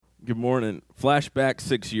Good morning. Flashback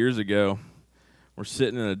 6 years ago, we're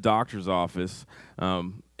sitting in a doctor's office.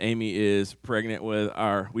 Amy is pregnant with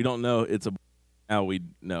we don't know it's a boy. Now we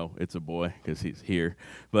know it's a boy because he's here.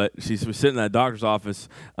 But we're sitting in a doctor's office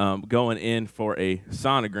going in for a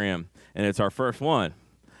sonogram, and it's our first one.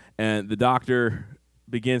 And the doctor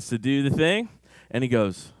begins to do the thing, and he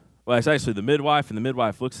goes, well, it's actually the midwife, and the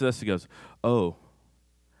midwife looks at us and goes, oh,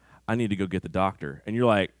 I need to go get the doctor. And you're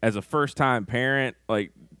like, as a first-time parent,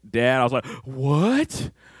 like, Dad, I was like, what?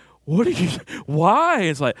 What are you, why?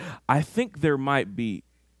 It's like, I think there might be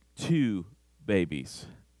 2 babies.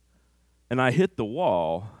 And I hit the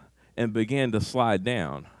wall and began to slide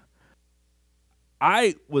down.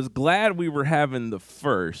 I was glad we were having the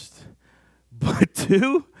first, but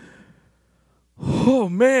 2? Oh,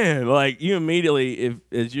 man. Like, you immediately,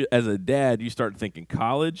 as a dad, you start thinking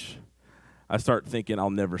college. I start thinking I'll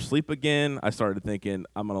never sleep again. I started thinking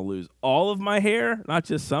I'm going to lose all of my hair, not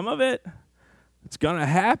just some of it. It's going to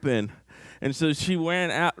happen. And so she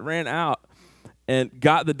ran out and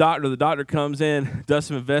got the doctor. The doctor comes in, does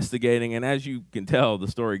some investigating, and as you can tell, the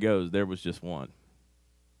story goes, there was just one.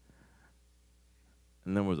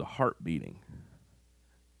 And there was a heart beating.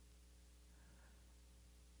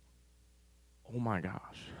 Oh my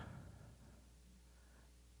gosh.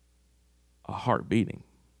 A heart beating.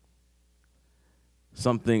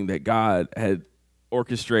 Something that God had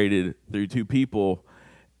orchestrated through 2 people,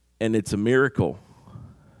 and it's a miracle.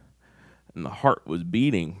 And the heart was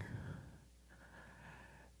beating.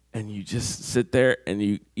 And you just sit there and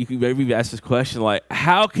you can maybe ask this question like,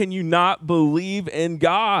 how can you not believe in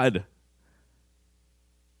God?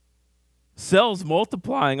 Cells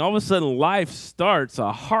multiplying, all of a sudden life starts,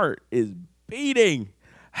 a heart is beating.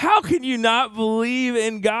 How can you not believe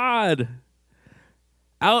in God?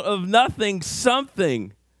 Out of nothing,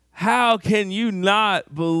 something. How can you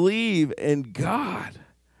not believe in God?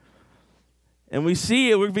 And we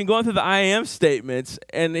see it. We've been going through the I am statements.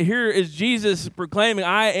 And here is Jesus proclaiming,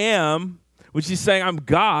 I am, which he's saying, I'm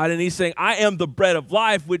God. And he's saying, I am the bread of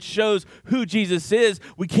life, which shows who Jesus is.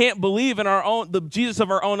 We can't believe in the Jesus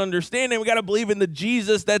of our own understanding. We got to believe in the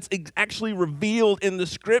Jesus that's actually revealed in the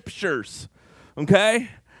scriptures. Okay?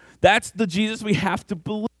 That's the Jesus we have to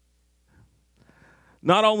believe.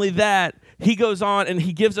 Not only that, he goes on and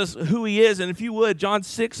he gives us who he is. And if you would, John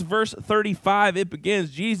 6, verse 35, it begins,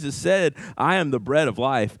 Jesus said, I am the bread of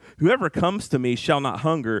life. Whoever comes to me shall not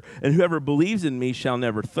hunger, and whoever believes in me shall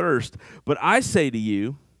never thirst. But I said to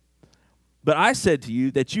you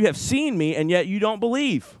that you have seen me, and yet you don't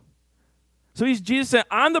believe. So Jesus said,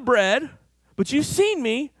 I'm the bread, but you've seen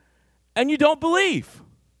me, and you don't believe.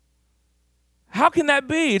 How can that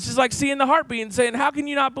be? It's just like seeing the heartbeat and saying, how can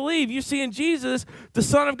you not believe? You see in Jesus, the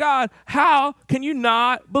Son of God, how can you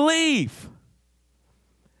not believe?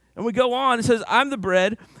 And we go on, it says, I'm the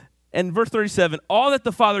bread. And verse 37, all that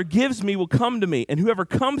the Father gives me will come to me, and whoever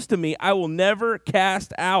comes to me I will never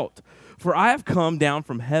cast out. For I have come down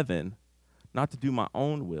from heaven, not to do my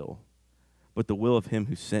own will, but the will of him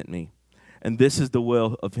who sent me. And this is the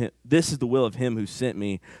will of him who sent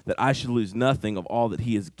me, that I should lose nothing of all that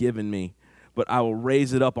he has given me, but I will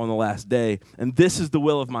raise it up on the last day. And this is the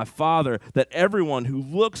will of my Father, that everyone who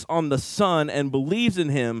looks on the Son and believes in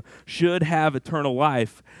him should have eternal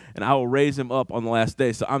life, and I will raise him up on the last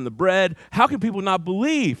day. So I'm the bread. How can people not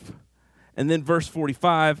believe? And then verse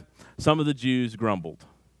 45, some of the Jews grumbled.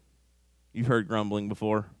 You've heard grumbling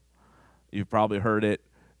before. You've probably heard it.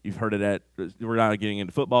 You've heard it we're not getting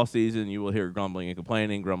into football season. You will hear grumbling and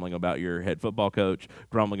complaining, grumbling about your head football coach,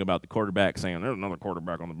 grumbling about the quarterback, saying there's another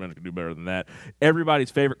quarterback on the bench who can do better than that. Everybody's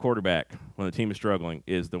favorite quarterback when the team is struggling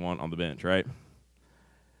is the one on the bench, right?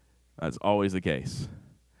 That's always the case.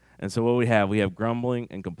 And so what we have grumbling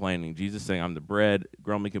and complaining. Jesus saying, I'm the bread,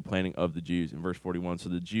 grumbling, complaining of the Jews. In verse 41, so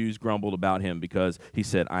the Jews grumbled about him because he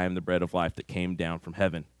said, I am the bread of life that came down from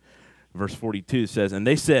heaven. Verse 42 says, and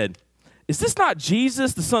they said, is this not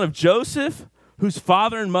Jesus, the son of Joseph, whose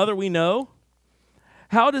father and mother we know?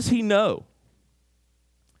 How does he know?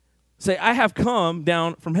 Say, I have come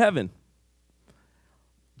down from heaven.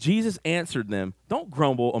 Jesus answered them, don't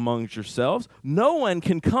grumble amongst yourselves. No one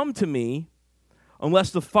can come to me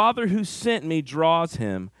unless the Father who sent me draws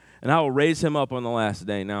him, and I will raise him up on the last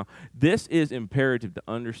day. Now, this is imperative to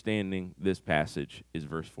understanding this passage, is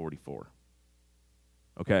verse 44.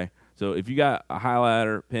 Okay? So if you got a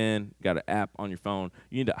highlighter, pen, got an app on your phone,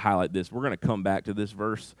 you need to highlight this. We're going to come back to this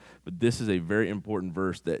verse, but this is a very important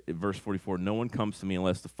verse, that verse 44, no one comes to me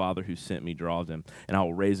unless the Father who sent me draws him, and I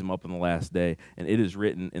will raise him up on the last day. And it is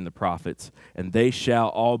written in the prophets, and they shall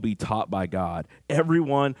all be taught by God.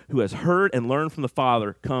 Everyone who has heard and learned from the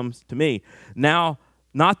Father comes to me. Now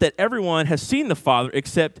Not that everyone has seen the Father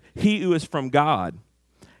except he who is from God.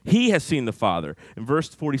 He has seen the Father. In verse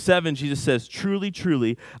 47, Jesus says, truly,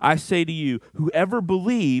 truly, I say to you, whoever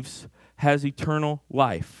believes has eternal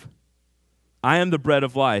life. I am the bread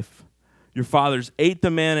of life. Your fathers ate the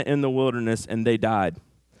manna in the wilderness, and they died.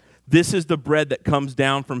 This is the bread that comes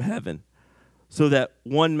down from heaven, so that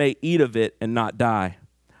one may eat of it and not die.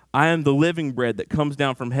 I am the living bread that comes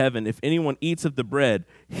down from heaven. If anyone eats of the bread,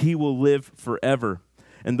 he will live forever.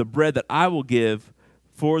 And the bread that I will give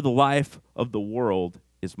for the life of the world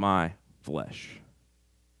is my flesh.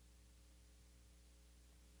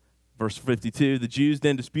 Verse 52, the Jews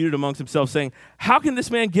then disputed amongst themselves, saying, how can this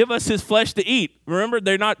man give us his flesh to eat? Remember,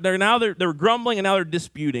 they're grumbling, and now they're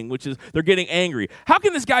disputing, which is they're getting angry. How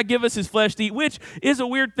can this guy give us his flesh to eat? Which is a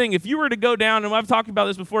weird thing. If you were to go down, and I've talked about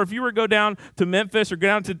this before, if you were to go down to Memphis or go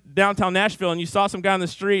down to downtown Nashville and you saw some guy on the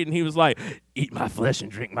street and he was like, eat my flesh and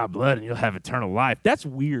drink my blood and you'll have eternal life. That's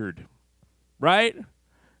weird, right?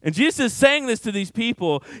 And Jesus is saying this to these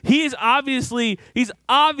people. He's obviously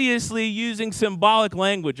using symbolic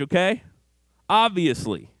language, okay?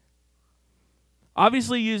 Obviously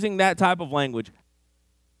using that type of language.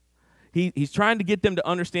 He's trying to get them to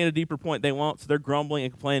understand a deeper point. They won't, so they're grumbling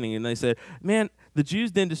and complaining. And they said, man, the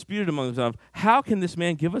Jews then disputed among themselves, how can this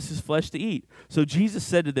man give us his flesh to eat? So Jesus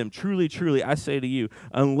said to them, truly, truly, I say to you,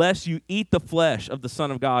 unless you eat the flesh of the Son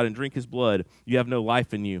of God and drink his blood, you have no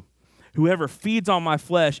life in you. Whoever feeds on my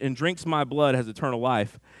flesh and drinks my blood has eternal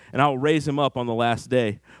life, and I will raise him up on the last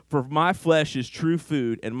day. For my flesh is true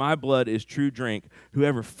food, and my blood is true drink.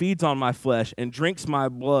 Whoever feeds on my flesh and drinks my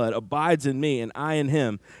blood abides in me, and I in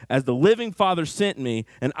him. As the living Father sent me,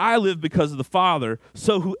 and I live because of the Father,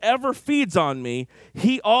 so whoever feeds on me,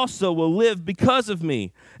 he also will live because of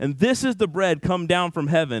me. And this is the bread come down from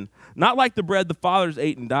heaven, not like the bread the fathers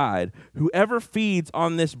ate and died. Whoever feeds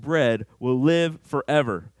on this bread will live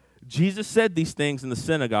forever. Jesus said these things in the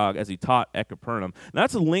synagogue as he taught at Capernaum. Now,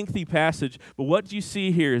 that's a lengthy passage, but what you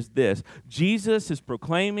see here is this. Jesus is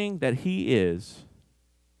proclaiming that he is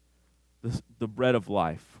the bread of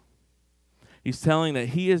life. He's telling that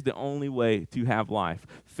he is the only way to have life.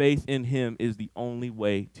 Faith in him is the only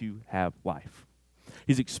way to have life.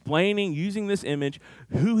 He's explaining, using this image,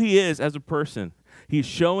 who he is as a person. He's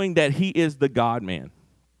showing that he is the God-man.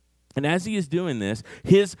 And as he is doing this,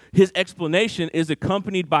 his explanation is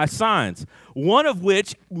accompanied by signs, one of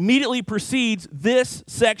which immediately precedes this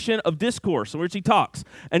section of discourse in which he talks.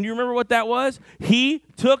 And you remember what that was? He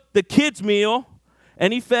took the kids' meal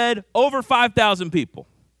and he fed over 5,000 people.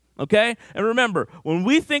 Okay? And remember, when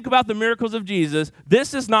we think about the miracles of Jesus,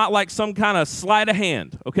 this is not like some kind of sleight of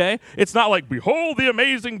hand, okay? It's not like, behold the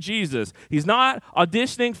amazing Jesus. He's not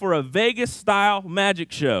auditioning for a Vegas-style magic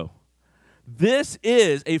show. This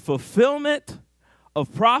is a fulfillment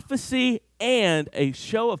of prophecy and a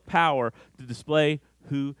show of power to display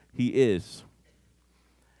who he is.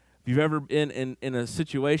 If you've ever been in a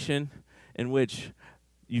situation in which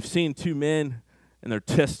you've seen two men and their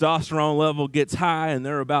testosterone level gets high and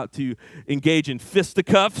they're about to engage in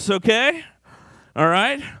fisticuffs, okay? All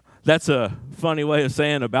right? That's a funny way of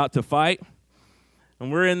saying about to fight.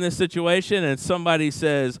 And we're in this situation and somebody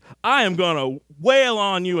says, I am going to wail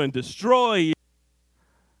on you and destroy you.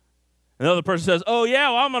 Another person says, oh yeah,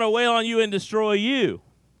 well, I'm going to wail on you and destroy you.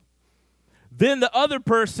 Then the other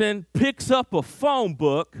person picks up a phone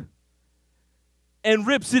book and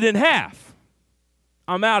rips it in half.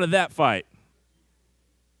 I'm out of that fight.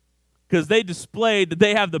 Because they displayed that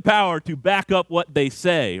they have the power to back up what they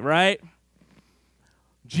say, right?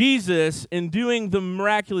 Jesus, in doing the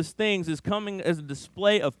miraculous things, is coming as a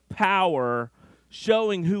display of power,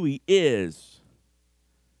 showing who he is.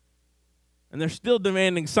 And they're still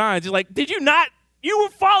demanding signs. He's like, did you not? You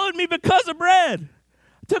followed me because of bread.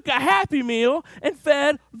 I took a Happy Meal and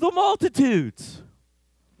fed the multitudes.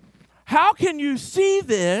 How can you see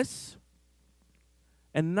this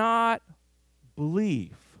and not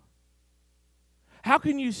believe? How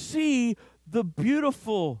can you see the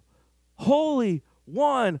beautiful, holy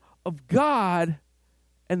one of God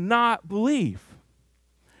and not believe?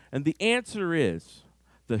 And the answer is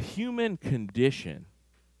the human condition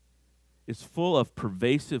is full of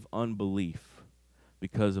pervasive unbelief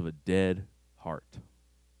because of a dead heart.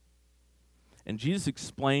 And Jesus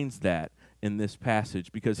explains that in this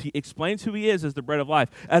passage because he explains who he is as the bread of life.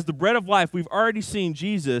 As the bread of life, we've already seen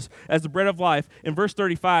Jesus as the bread of life in verse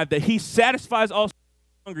 35 that he satisfies all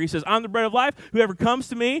hungry. He says, I'm the bread of life. Whoever comes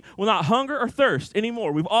to me will not hunger or thirst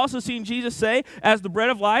anymore. We've also seen Jesus say, as the bread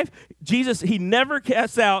of life, Jesus, he never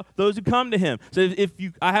casts out those who come to him. So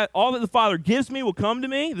all that the Father gives me will come to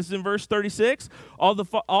me. This is in verse 36. All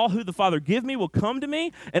who the Father give me will come to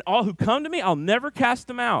me, and all who come to me, I'll never cast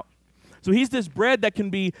them out. So he's this bread that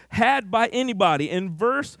can be had by anybody. In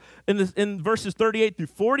verses 38 through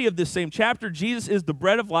 40 of this same chapter, Jesus is the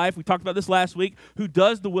bread of life. We talked about this last week, who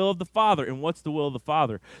does the will of the Father. And what's the will of the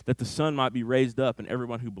Father? That the Son might be raised up and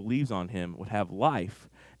everyone who believes on him would have life,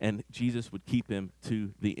 and Jesus would keep him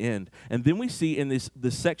to the end. And then we see in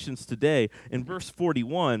the sections today, in verse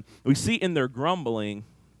 41, we see in their grumbling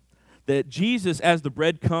that Jesus, as the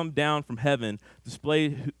bread come down from heaven,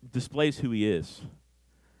 displays who he is.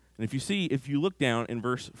 And if you look down in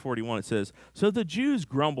verse 41, it says, so the Jews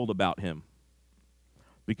grumbled about him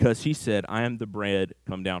because he said, I am the bread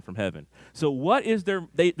come down from heaven. So what is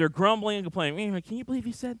they're grumbling and complaining. Can you believe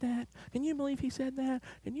he said that? Can you believe he said that?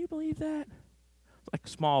 Can you believe that? It's like a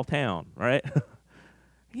small town, right?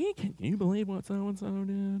 Can you believe what so-and-so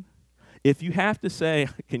did? If you have to say,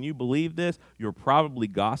 can you believe this? You're probably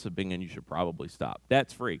gossiping and you should probably stop.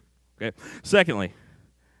 That's free. Okay. Secondly,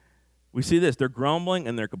 we see this. They're grumbling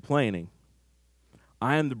and they're complaining.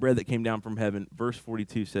 I am the bread that came down from heaven. Verse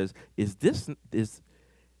 42 says, is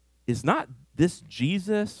not this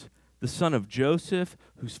Jesus, the son of Joseph,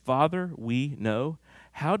 whose father we know?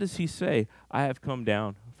 How does he say, I have come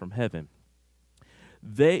down from heaven?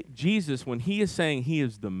 Jesus, when he is saying he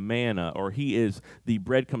is the manna, or he is the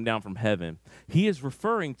bread come down from heaven, he is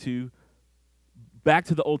referring to back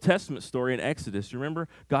to the Old Testament story in Exodus. You remember?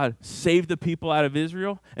 God saved the people out of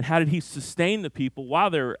Israel, and how did he sustain the people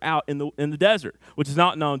while they were out in the desert, which is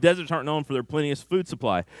not known. Deserts aren't known for their plenteous food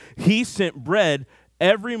supply. He sent bread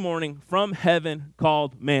every morning from heaven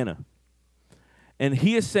called manna. And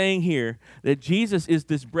he is saying here that Jesus is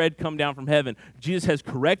this bread come down from heaven. Jesus has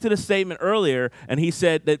corrected a statement earlier, and he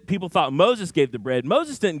said that people thought Moses gave the bread.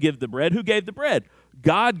 Moses didn't give the bread. Who gave the bread?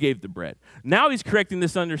 God gave the bread. Now he's correcting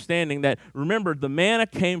this understanding that, remember, the manna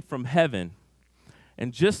came from heaven.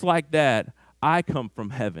 And just like that, I come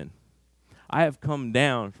from heaven. I have come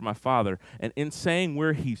down from my Father. And in saying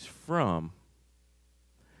where he's from,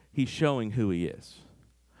 he's showing who he is.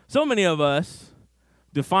 So many of us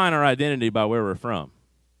define our identity by where we're from,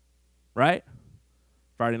 right?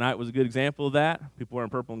 Friday night was a good example of that. People wearing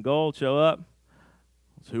purple and gold show up.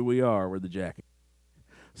 It's who we are. We're the jacket.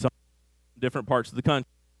 Some different parts of the country.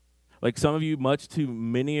 Like some of you, much to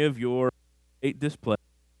many of your display,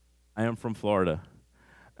 I am from Florida.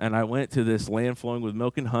 And I went to this land flowing with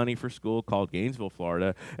milk and honey for school called Gainesville,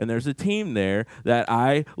 Florida. And there's a team there that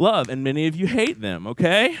I love, and many of you hate them,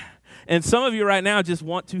 okay? And some of you right now just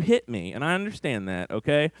want to hit me, and I understand that,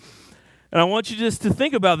 okay? And I want you just to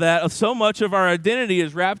think about that. So much of our identity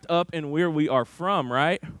is wrapped up in where we are from,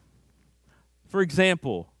 right? For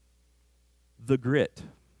example, the grit.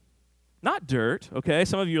 Not dirt, okay?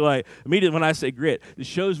 Some of you are like, immediately when I say grit, it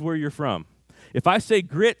shows where you're from. If I say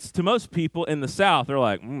grits to most people in the South, they're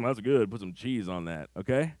like, that's good, put some cheese on that,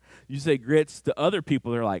 okay? You say grits to other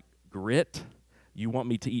people, they're like, grit? You want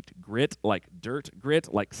me to eat grit, like dirt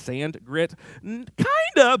grit, like sand grit?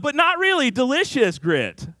 Kinda, but not really. Delicious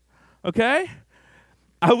grit, okay?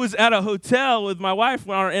 I was at a hotel with my wife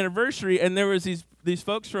on our anniversary, and there was these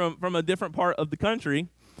folks from a different part of the country,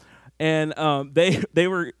 and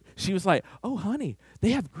she was like, oh, honey,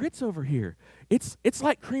 they have grits over here. It's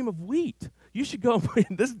like cream of wheat. You should go.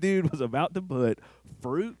 This dude was about to put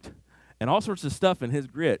fruit and all sorts of stuff in his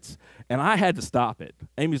grits, and I had to stop it.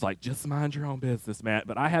 Amy's like, just mind your own business, Matt.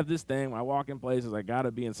 But I have this thing when I walk in places, I got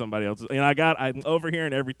to be in somebody else's. And I'm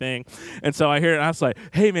overhearing everything. And so I hear it, and I was like,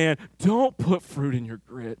 hey, man, don't put fruit in your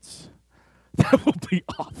grits. That will be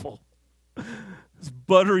awful. It's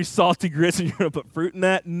buttery, salty grits, and you're going to put fruit in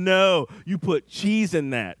that? No, you put cheese in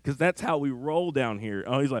that, because that's how we roll down here.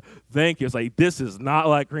 Oh, he's like, thank you. It's like, this is not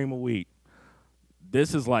like cream of wheat.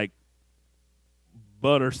 This is like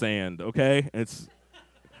butter sand, okay?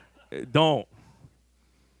 Don't.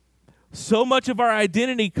 So much of our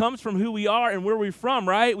identity comes from who we are and where we're from,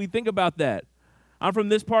 right? We think about that. I'm from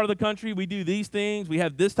this part of the country. We do these things. We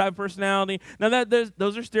have this type of personality. Now,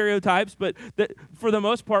 those are stereotypes, but for the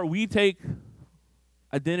most part, we take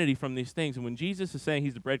identity from these things. And when Jesus is saying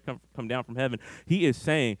he's the bread come down from heaven, he is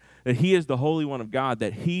saying that he is the Holy One of God,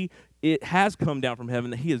 that it has come down from heaven,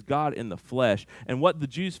 that he is God in the flesh. And what the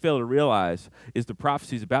Jews fail to realize is the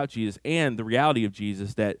prophecies about Jesus and the reality of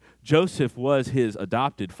Jesus, that Joseph was his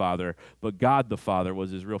adopted father, but God the Father was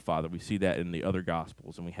his real father. We see that in the other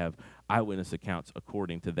Gospels, and we have eyewitness accounts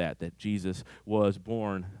according to that Jesus was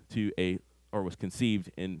born was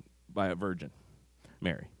conceived by a virgin.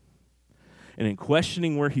 Mary. And in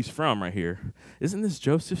questioning where he's from right here, isn't this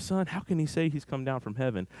Joseph's son? How can he say he's come down from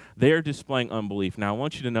heaven? They are displaying unbelief. Now, I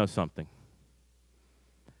want you to know something.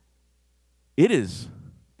 It is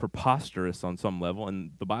preposterous on some level,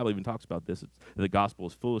 and the Bible even talks about this. The gospel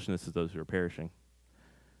is foolishness to those who are perishing.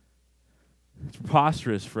 It's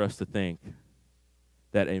preposterous for us to think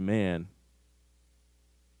that a man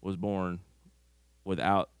was born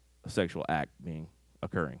without a sexual act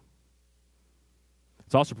occurring.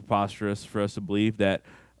 It's also preposterous for us to believe that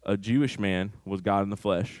a Jewish man was God in the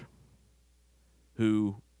flesh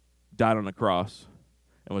who died on a cross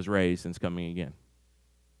and was raised and is coming again.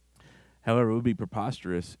 However, it would be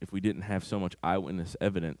preposterous if we didn't have so much eyewitness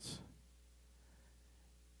evidence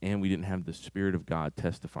and we didn't have the Spirit of God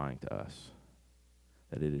testifying to us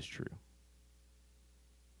that it is true.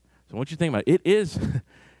 So I want you to think about it. It is,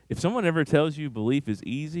 if someone ever tells you belief is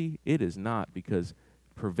easy, it is not, because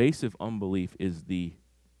pervasive unbelief is the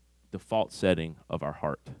default setting of our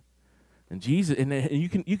heart. And Jesus, and you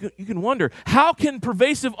can wonder, how can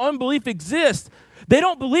pervasive unbelief exist? They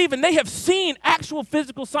don't believe, and they have seen actual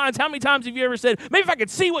physical signs. How many times have you ever said, maybe if I could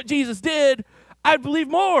see what Jesus did, I'd believe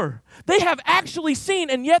more? They have actually seen,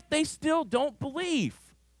 and yet they still don't believe.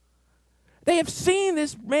 They have seen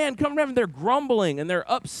this man come down, and they're grumbling, and they're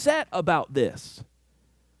upset about this.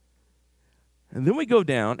 And then we go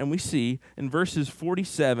down, and we see in verses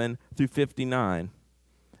 47 through 59,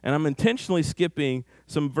 and I'm intentionally skipping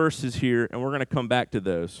some verses here, and we're going to come back to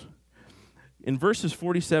those. In verses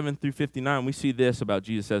 47 through 59, we see this about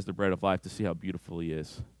Jesus as the bread of life, to see how beautiful he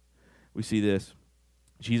is. We see this.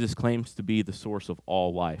 Jesus claims to be the source of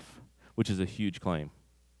all life, which is a huge claim.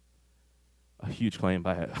 A huge claim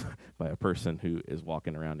by a person who is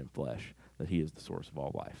walking around in flesh, that he is the source of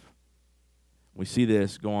all life. We see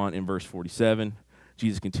this go on in verse 47.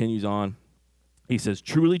 Jesus continues on. He says,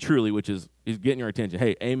 truly, truly, which is getting your attention.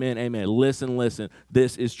 Hey, amen, amen. Listen, listen.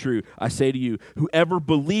 This is true. I say to you, whoever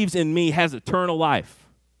believes in me has eternal life.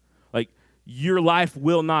 Like, your life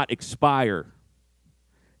will not expire.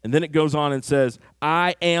 And then it goes on and says,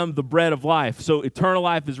 I am the bread of life. So eternal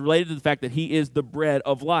life is related to the fact that he is the bread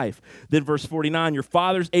of life. Then verse 49, your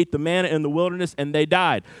fathers ate the manna in the wilderness and they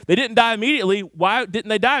died. They didn't die immediately. Why didn't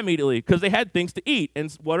they die immediately? Because they had things to eat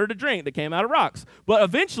and water to drink that came out of rocks. But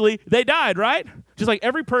eventually they died, right? Just like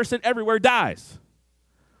every person everywhere dies.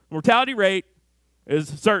 Mortality rate is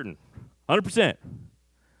certain, 100%.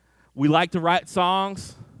 We like to write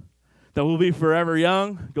songs that will be forever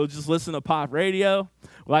young. Go just listen to pop radio.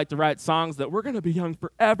 We like to write songs that we're going to be young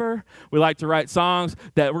forever. We like to write songs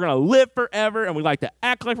that we're going to live forever, and we like to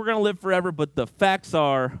act like we're going to live forever, but the facts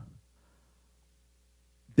are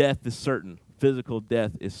death is certain. Physical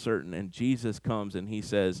death is certain. And Jesus comes and he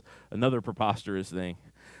says another preposterous thing,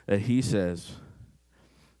 that he says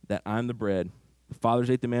that I'm the bread. The fathers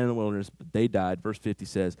ate the manna in the wilderness, but they died. Verse 50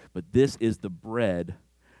 says, but this is the bread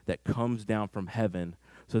that comes down from heaven,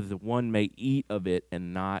 so that the one may eat of it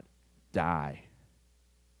and not die.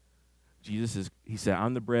 He said,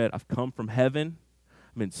 I'm the bread. I've come from heaven.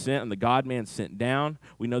 I've been sent. I'm the God-man sent down.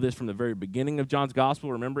 We know this from the very beginning of John's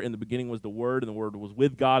gospel. Remember, in the beginning was the Word, and the Word was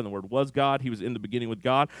with God, and the Word was God. He was in the beginning with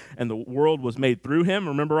God, and the world was made through him.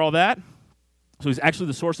 Remember all that? So he's actually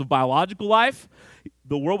the source of biological life.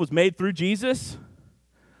 The world was made through Jesus.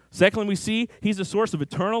 Secondly, we see he's the source of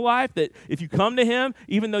eternal life, that if you come to him,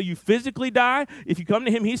 even though you physically die, if you come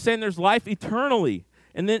to him, he's saying there's life eternally.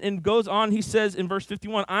 And then it goes on, he says in verse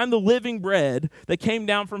 51, I'm the living bread that came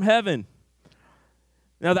down from heaven.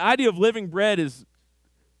 Now, the idea of living bread is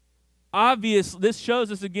obvious. This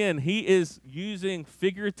shows us again, he is using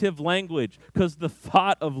figurative language because the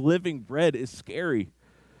thought of living bread is scary.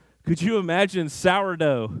 Could you imagine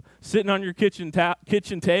sourdough sitting on your kitchen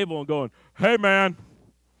table and going, hey, man,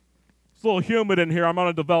 it's a little humid in here. I'm going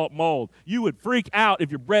to develop mold. You would freak out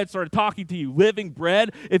if your bread started talking to you. Living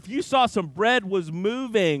bread. If you saw some bread was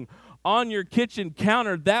moving on your kitchen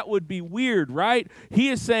counter, that would be weird, right? He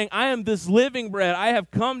is saying, I am this living bread. I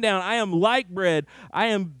have come down. I am like bread. I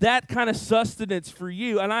am that kind of sustenance for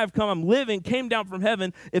you. And I have come, I'm living, came down from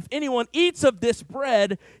heaven. If anyone eats of this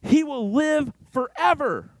bread, he will live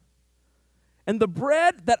forever. And the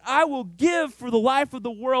bread that I will give for the life of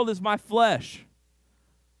the world is my flesh.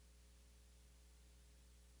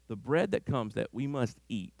 The bread that comes that we must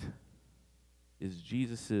eat is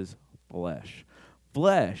Jesus' flesh.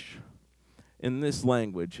 Flesh, in this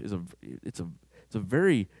language, is it's a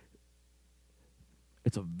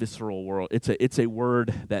visceral word. It's a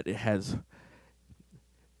word that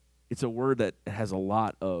has a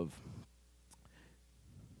lot of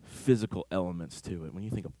physical elements to it. When you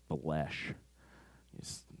think of flesh,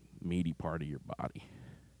 it's a meaty part of your body.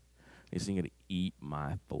 He's going to eat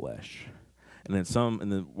my flesh. And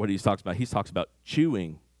then what he talks about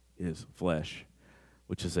chewing his flesh,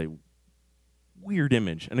 which is a weird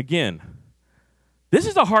image. And again, this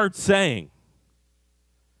is a hard saying.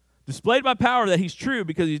 Displayed by power that he's true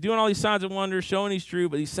because he's doing all these signs and wonders, showing he's true,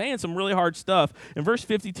 but he's saying some really hard stuff. In verse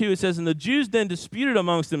 52, it says, "And the Jews then disputed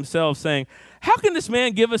amongst themselves, saying, 'How can this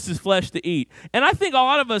man give us his flesh to eat?'" And I think a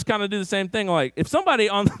lot of us kind of do the same thing. Like, if somebody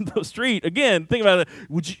on the street, again, think about it,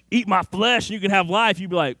 "Would you eat my flesh and you can have life?"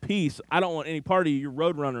 You'd be like, "Peace, I don't want any part of you. You're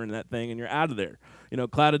roadrunner in that thing and you're out of there.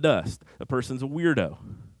 Cloud of dust. The person's a weirdo."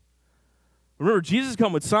 Remember, Jesus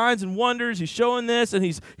come with signs and wonders. He's showing this, and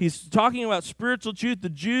he's talking about spiritual truth. The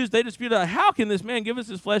Jews, they disputed, how can this man give us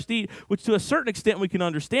his flesh to eat? Which to a certain extent we can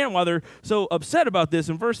understand why they're so upset about this.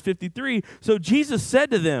 In verse 53, so Jesus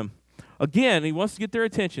said to them, again, he wants to get their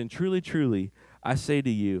attention, "Truly, truly, I say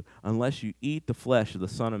to you, unless you eat the flesh of the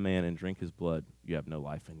Son of Man and drink his blood, you have no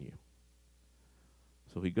life in you."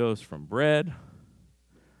 So he goes from bread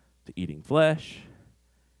to eating flesh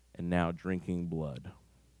and now drinking blood.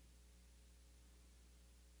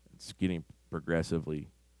 It's getting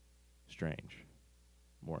progressively strange.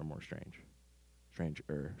 More and more strange.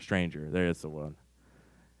 Stranger. There's the one.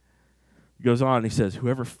 He goes on and he says,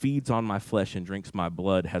 "Whoever feeds on my flesh and drinks my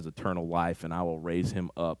blood has eternal life, and I will raise him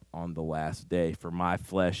up on the last day. For my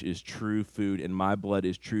flesh is true food, and my blood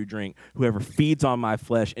is true drink. Whoever feeds on my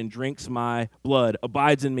flesh and drinks my blood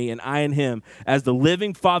abides in me, and I in him. As the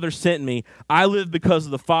living Father sent me, I live because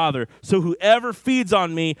of the Father. So whoever feeds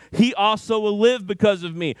on me, he also will live because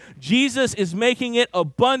of me." Jesus is making it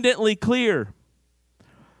abundantly clear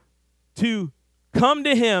to come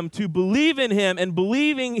to him, to believe in him, and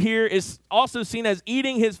believing here is also seen as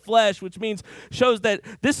eating his flesh, which shows that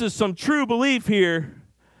this is some true belief here.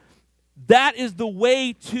 That is the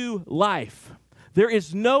way to life. There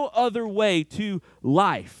is no other way to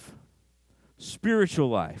life, spiritual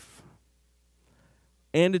life,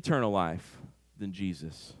 and eternal life than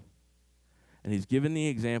Jesus. And he's given the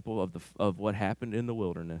example of what happened in the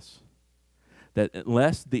wilderness, that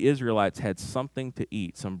unless the Israelites had something to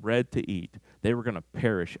eat, some bread to eat, they were going to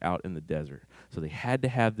perish out in the desert. So they had to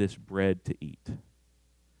have this bread to eat.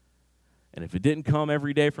 And if it didn't come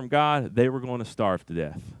every day from God, they were going to starve to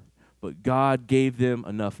death. But God gave them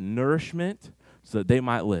enough nourishment so that they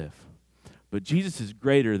might live. But Jesus is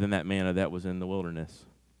greater than that manna that was in the wilderness.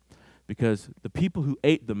 Because the people who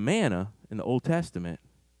ate the manna in the Old Testament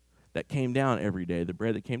that came down every day, the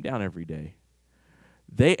bread that came down every day,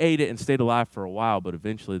 they ate it and stayed alive for a while, but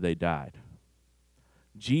eventually they died.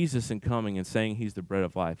 Jesus, in coming and saying he's the bread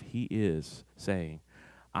of life, he is saying,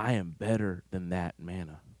 I am better than that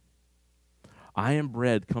manna. I am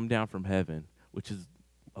bread come down from heaven, which is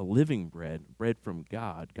a living bread from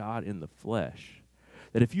God, God in the flesh.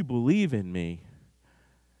 That if you believe in me,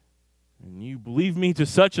 and you believe me to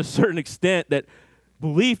such a certain extent that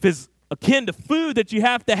belief is akin to food that you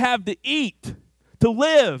have to eat, to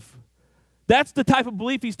live. That's the type of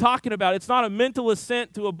belief he's talking about. It's not a mental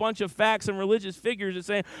assent to a bunch of facts and religious figures. It's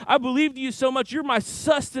saying, I believe you so much, you're my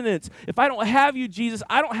sustenance. If I don't have you, Jesus,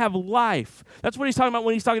 I don't have life. That's what he's talking about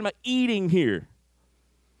when he's talking about eating here.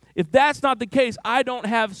 If that's not the case, I don't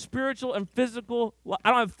have spiritual,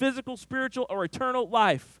 spiritual, or eternal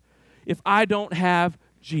life if I don't have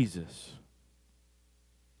Jesus.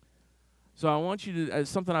 So I want you to,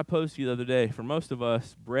 something I posted to you the other day, for most of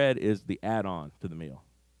us, bread is the add-on to the meal.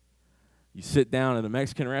 You sit down at a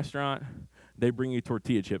Mexican restaurant, they bring you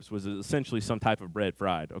tortilla chips, which is essentially some type of bread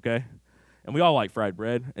fried, okay? And we all like fried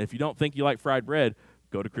bread. And if you don't think you like fried bread,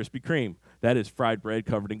 go to Krispy Kreme. That is fried bread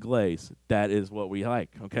covered in glaze. That is what we like,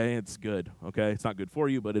 okay? It's good, okay? It's not good for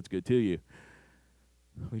you, but it's good to you.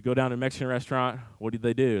 We go down to a Mexican restaurant, what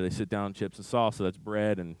do? They sit down, chips and salsa, that's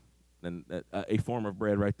bread and a form of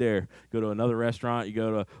bread right there. Go to another restaurant, you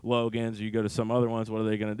go to Logan's, you go to some other ones, what are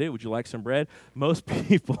they going to do? Would you like some bread? Most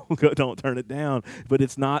people don't turn it down, but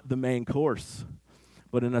it's not the main course.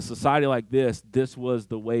 But in a society like this was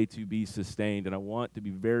the way to be sustained, and I want to be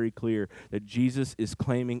very clear that Jesus is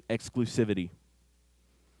claiming exclusivity.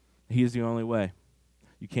 He is the only way.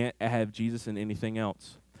 You can't have Jesus in anything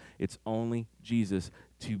else. It's only Jesus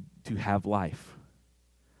to have life.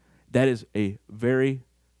 That is a very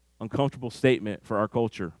uncomfortable statement for our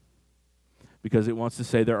culture because it wants to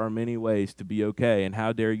say there are many ways to be okay, and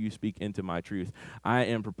how dare you speak into my truth. I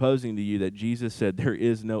am proposing to you that Jesus said there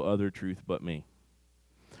is no other truth but me.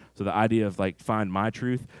 So the idea of find my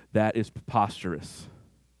truth, that is preposterous.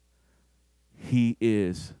 He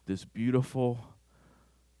is this beautiful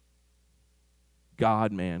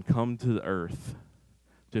God-man come to the earth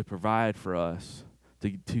to provide for us,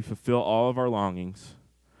 to fulfill all of our longings,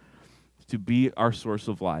 to be our source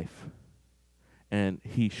of life. And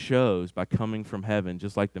he shows by coming from heaven,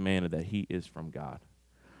 just like the manna, that he is from God.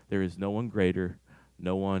 There is no one greater,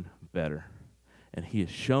 no one better. And he is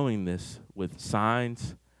showing this with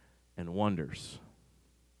signs and wonders.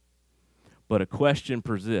 But a question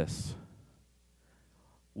persists.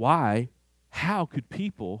 Why? How could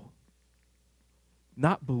people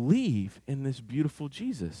not believe in this beautiful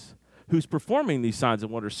Jesus who's performing these signs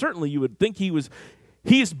and wonders? Certainly you would think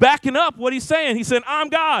he's backing up what he's saying. He's saying, I'm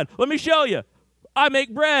God. Let me show you. I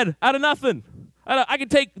make bread out of nothing. I can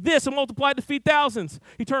take this and multiply it to feed thousands.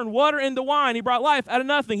 He turned water into wine. He brought life out of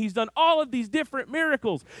nothing. He's done all of these different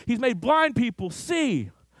miracles. He's made blind people see.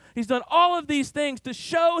 He's done all of these things to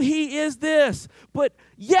show he is this. But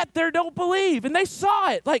yet they don't believe. And they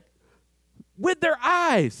saw it like with their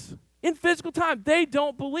eyes in physical time. They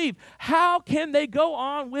don't believe. How can they go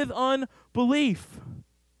on with unbelief?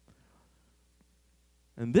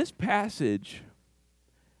 And this passage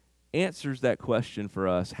answers that question for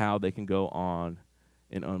us, how they can go on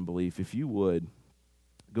in unbelief. If you would,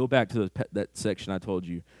 go back to that section I told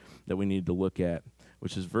you that we need to look at,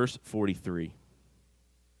 which is verse 43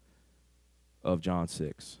 of John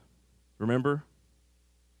 6. Remember?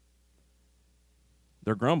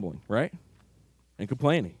 They're grumbling, right? And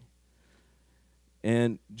complaining.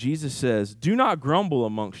 And Jesus says, do not grumble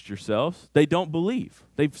amongst yourselves. They don't believe.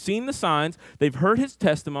 They've seen the signs. They've heard his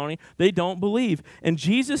testimony. They don't believe. And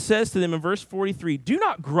Jesus says to them in verse 43, do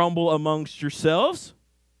not grumble amongst yourselves.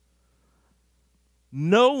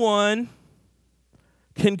 No one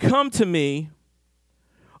can come to me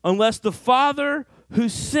unless the Father who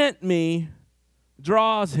sent me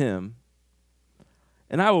draws him,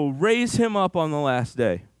 and I will raise him up on the last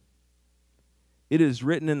day. It is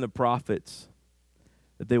written in the prophets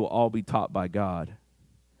that they will all be taught by God.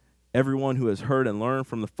 Everyone who has heard and learned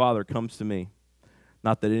from the Father comes to me.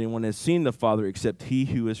 Not that anyone has seen the Father except he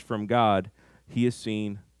who is from God. He has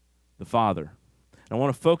seen the Father. And I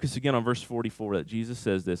want to focus again on verse 44 that Jesus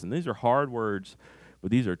says this. And these are hard words,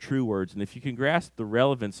 but these are true words. And if you can grasp the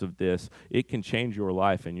relevance of this, it can change your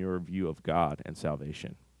life and your view of God and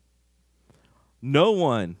salvation. No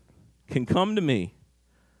one can come to me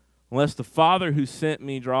unless the Father who sent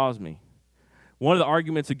me draws me. One of the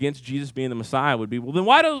arguments against Jesus being the Messiah would be, well, then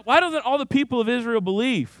why doesn't all the people of Israel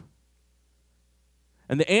believe?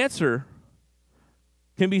 And the answer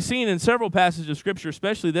can be seen in several passages of Scripture,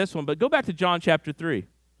 especially this one, but go back to John chapter 3.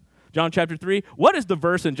 John chapter 3, what is the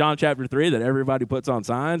verse in John chapter 3 that everybody puts on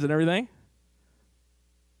signs and everything?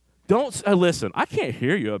 Don't listen, I can't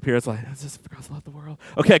hear you up here. It's like, is this for God so loved the world?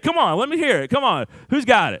 Okay, come on, let me hear it. Come on. Who's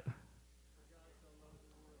got it?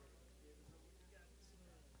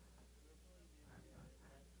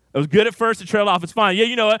 It was good at first. It trailed off. It's fine. Yeah,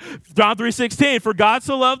 you know what? John 3:16, for God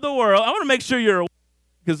so loved the world. I want to make sure you're aware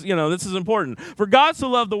because, this is important. For God so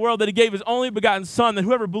loved the world that he gave his only begotten Son, that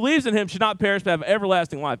whoever believes in him should not perish but have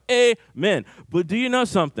everlasting life. Amen. But do you know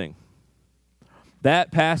something?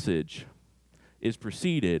 That passage is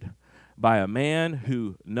preceded by a man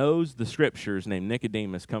who knows the Scriptures named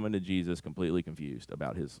Nicodemus coming to Jesus completely confused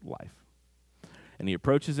about his life. And he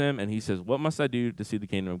approaches him, and he says, what must I do to see the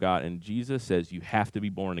kingdom of God? And Jesus says, you have to be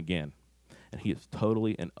born again. And he is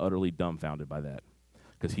totally and utterly dumbfounded by that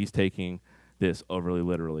because he's taking this overly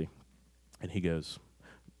literally. And he goes,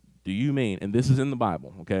 do you mean, and this is in the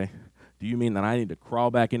Bible, okay? Do you mean that I need to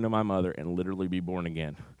crawl back into my mother and literally be born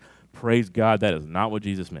again? Praise God, that is not what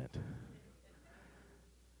Jesus meant.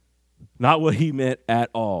 Not what he meant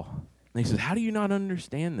at all. And he says, how do you not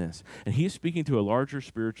understand this? And he's speaking to a larger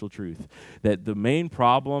spiritual truth, that the main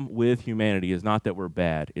problem with humanity is not that we're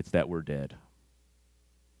bad, it's that we're dead.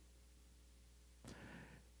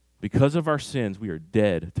 Because of our sins, we are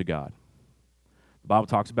dead to God. The Bible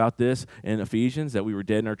talks about this in Ephesians, that we were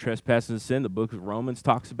dead in our trespasses and sin. The book of Romans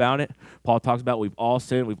talks about it. Paul talks about we've all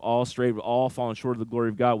sinned, we've all strayed, we've all fallen short of the glory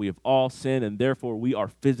of God. We have all sinned, and therefore we are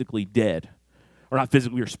physically dead. Or not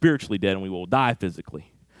physically, we are spiritually dead, and we will die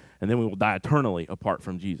physically. And then we will die eternally apart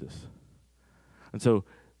from Jesus. And so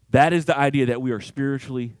that is the idea that we are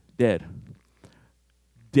spiritually dead.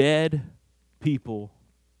 Dead people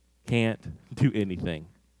can't do anything.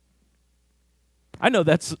 I know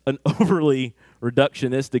that's an overly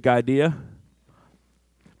reductionistic idea,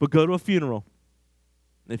 but go to a funeral.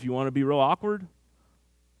 If you want to be real awkward,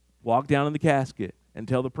 walk down in the casket and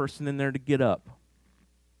tell the person in there to get up.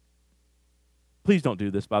 Please don't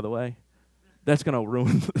do this, by the way. That's going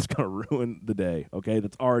to ruin the day, okay?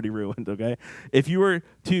 That's already ruined, okay? If you were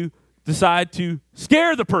to decide to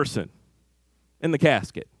scare the person in the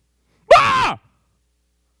casket,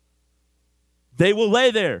 they will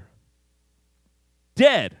lay there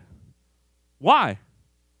dead. Why?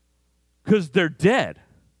 Because they're dead.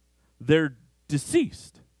 They're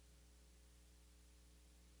deceased.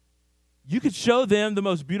 You could show them the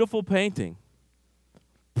most beautiful painting,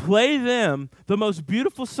 play them the most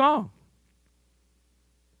beautiful song.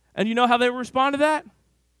 And you know how they would respond to that?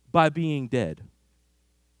 By being dead,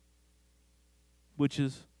 which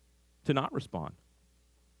is to not respond.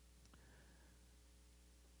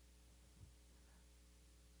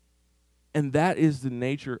 And that is the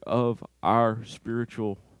nature of our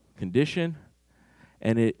spiritual condition,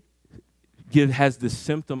 and it has this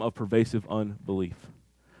symptom of pervasive unbelief.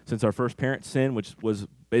 Since our first parent's sin, which was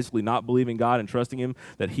basically not believing God and trusting Him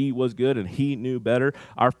that He was good and He knew better,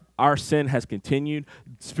 our sin has continued.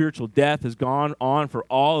 Spiritual death has gone on for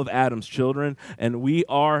all of Adam's children, and we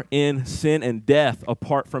are in sin and death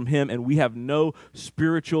apart from Him, and we have no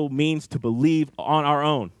spiritual means to believe on our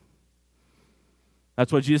own.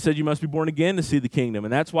 That's why Jesus said you must be born again to see the kingdom.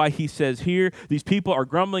 And that's why He says here, these people are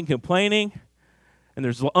grumbling, complaining, and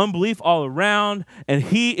there's unbelief all around, and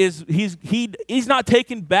he's not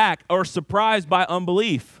taken back or surprised by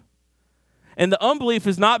unbelief. And the unbelief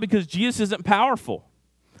is not because Jesus isn't powerful.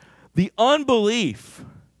 The unbelief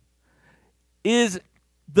is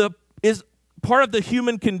part of the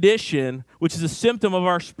human condition, which is a symptom of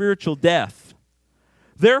our spiritual death.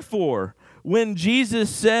 Therefore, when Jesus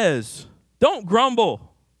says, don't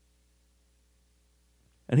grumble,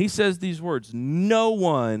 and He says these words, no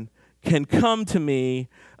one can come to me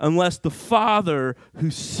unless the Father who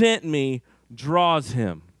sent me draws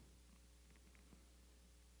him.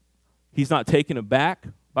 He's not taken aback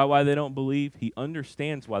by why they don't believe. He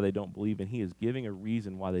understands why they don't believe, and He is giving a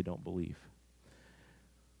reason why they don't believe.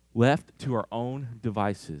 Left to our own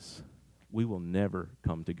devices, we will never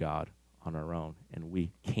come to God on our own, and we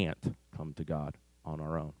can't come to God on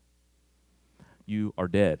our own. You are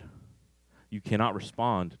dead. You cannot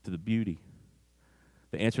respond to the beauty.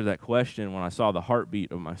 The answer to that question, when I saw the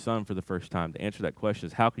heartbeat of my son for the first time, the answer to that question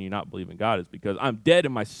is, how can you not believe in God? Is because I'm dead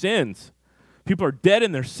in my sins. People are dead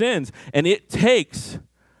in their sins, and it takes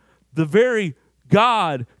the very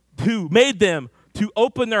God who made them to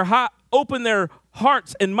open their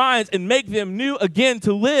hearts and minds and make them new again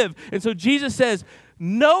to live. And so Jesus says,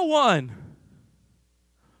 no one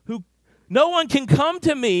can come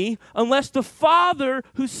to me unless the Father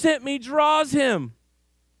who sent me draws him.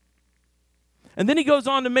 And then He goes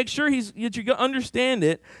on to make sure that you understand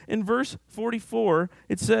it. In verse 44,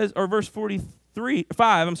 it says, or verse 5,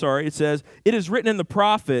 it says, it is written in the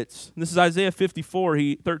prophets, and this is Isaiah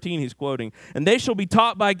 13 he's quoting, and they shall be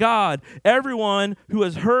taught by God. Everyone who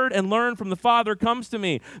has heard and learned from the Father comes to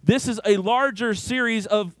me. This is a larger series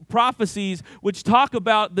of prophecies which talk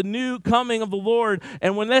about the new coming of the Lord.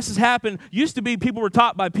 And when this has happened, used to be people were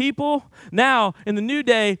taught by people. Now, in the new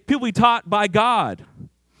day, people be taught by God.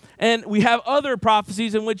 And we have other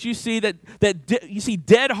prophecies in which you see you see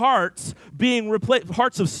dead hearts being replaced,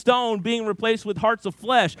 hearts of stone being replaced with hearts of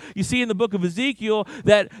flesh. You see in the book of Ezekiel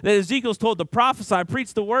that Ezekiel's told to prophesy,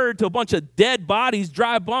 preach the word to a bunch of dead bodies,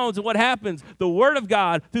 dry bones. And what happens? The word of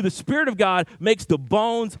God, through the Spirit of God, makes the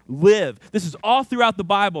bones live. This is all throughout the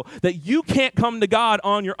Bible, that you can't come to God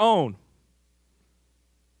on your own.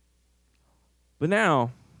 But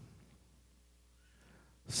now,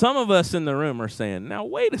 some of us in the room are saying, now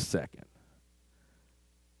wait a second.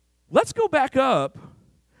 Let's go back up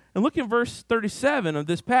and look at verse 37 of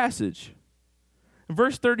this passage. In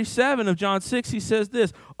verse 37 of John 6, He says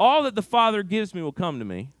this, all that the Father gives me will come to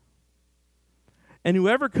me, and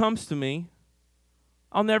whoever comes to me,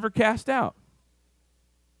 I'll never cast out.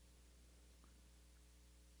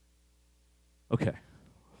 Okay,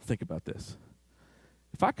 think about this.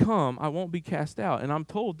 If I come, I won't be cast out, and I'm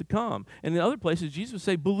told to come. And in other places, Jesus would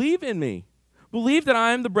say, believe in me. Believe that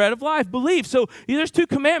I am the bread of life. Believe. So there's two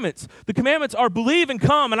commandments. The commandments are believe and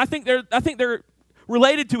come, and I think they're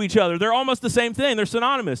related to each other. They're almost the same thing. They're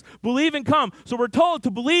synonymous. Believe and come. So we're told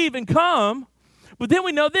to believe and come, but then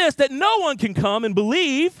we know this, that no one can come and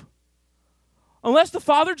believe unless the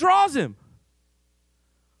Father draws him.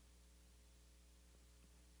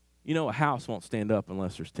 You know, a house won't stand up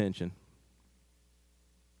unless there's tension.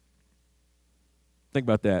 Think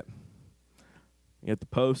about that. You get the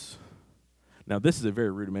posts. Now, this is a very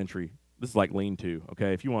rudimentary, this is like lean-to,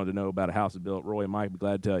 okay? If you wanted to know about a house that's built, Roy and Mike would be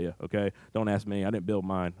glad to tell you, okay? Don't ask me. I didn't build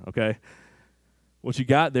mine, okay? What you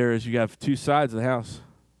got there is you have two sides of the house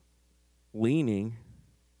leaning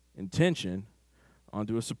in tension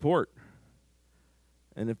onto a support.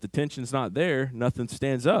 And if the tension's not there, nothing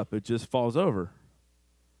stands up. It just falls over.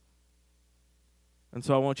 And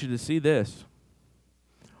so I want you to see this,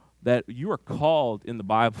 that you are called in the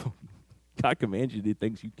Bible. God commands you to do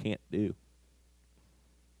things you can't do.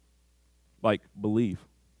 Like believe,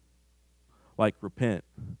 like repent,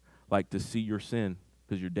 like to see your sin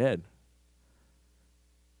because you're dead.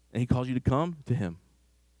 And he calls you to come to him.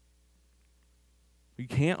 You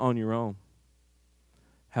can't on your own.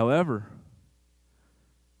 However,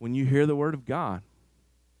 when you hear the word of God,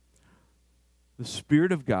 the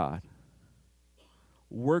Spirit of God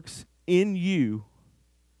works in you,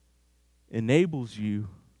 enables you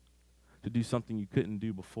to do something you couldn't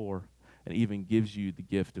do before, and even gives you the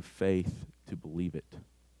gift of faith to believe it.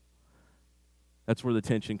 That's where the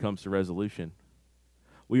tension comes to resolution.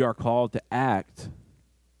 We are called to act,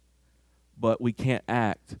 but we can't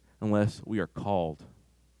act unless we are called.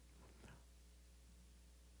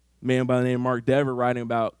 A man by the name of Mark Dever, writing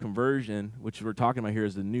about conversion, which we're talking about here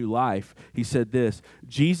is the new life, he said this: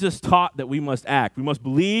 Jesus taught that we must act. We must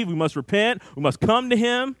believe, we must repent, we must come to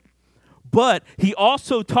him. But he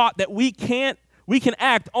also taught that we can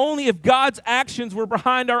act only if God's actions were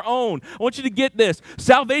behind our own. I want you to get this.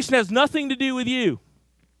 Salvation has nothing to do with you.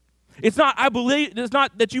 It's not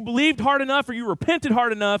that you believed hard enough or you repented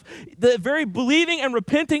hard enough. The very believing and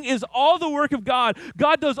repenting is all the work of God.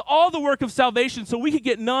 God does all the work of salvation, so we could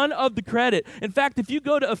get none of the credit. In fact, if you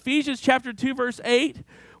go to Ephesians chapter 2, verse 8,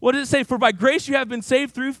 what does it say? For by grace you have been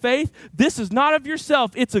saved through faith. This is not of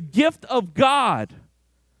yourself. It's a gift of God.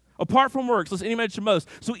 Apart from works, lest any man should boast.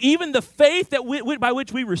 So even the faith by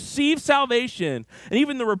which we receive salvation, and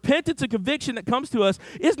even the repentance and conviction that comes to us,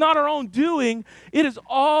 is not our own doing. It is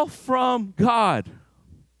all from God.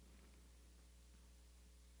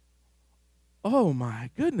 Oh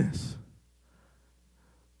my goodness.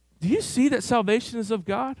 Do you see that salvation is of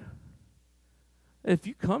God? If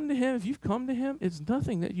you've come to him, it's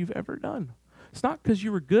nothing that you've ever done. It's not because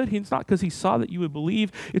you were good. It's not because he saw that you would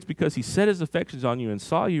believe. It's because he set his affections on you and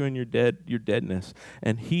saw you in your deadness.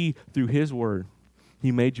 And he, through his word,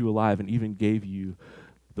 he made you alive and even gave you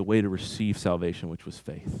the way to receive salvation, which was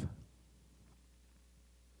faith.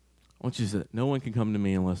 I want you to say that no one can come to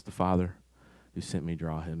me unless the Father who sent me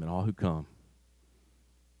draw him, and all who come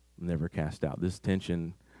will never cast out. This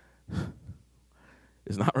tension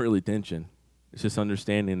is not really tension. It's just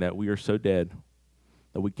understanding that we are so dead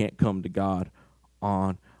that we can't come to God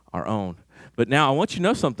on our own. But now I want you to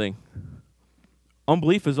know something.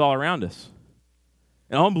 Unbelief is all around us.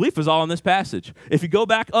 And unbelief is all in this passage. If you go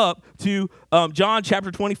back up to John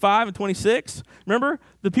chapter 25 and 26, remember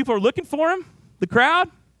the people are looking for him, the crowd,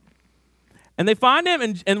 and they find him,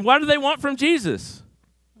 and what do they want from Jesus?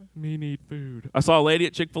 Me need food. I saw a lady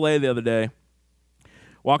at Chick-fil-A the other day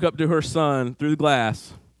walk up to her son through the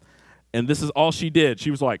glass, and this is all she did.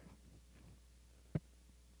 She was like,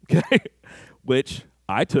 okay, which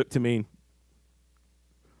I took to mean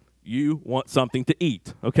you want something to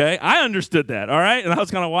eat, okay? I understood that, all right? And I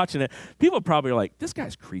was kind of watching it. People probably are like, this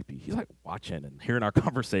guy's creepy. He's like watching and hearing our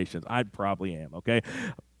conversations. I probably am, okay?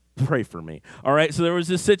 Pray for me, all right? So there was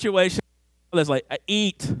this situation that's like, I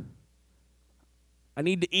need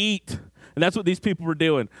to eat. And that's what these people were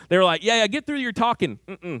doing. They were like, yeah, get through your talking.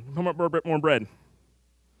 Come up for a bit more bread.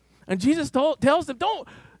 And Jesus tells them,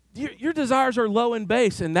 your desires are low and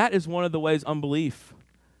base, and that is one of the ways unbelief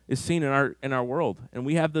is seen in our world. And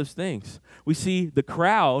we have those things. We see the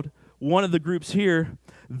crowd, one of the groups here,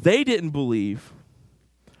 they didn't believe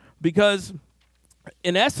because,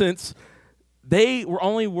 in essence, they were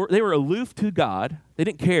aloof to God. They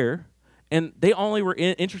didn't care, and they only were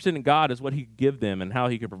interested in God as what he could give them and how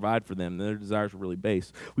he could provide for them. And their desires were really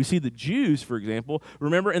base. We see the Jews, for example.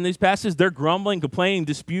 Remember in these passages, they're grumbling, complaining,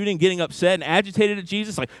 disputing, getting upset and agitated at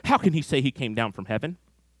Jesus. Like, how can he say he came down from heaven?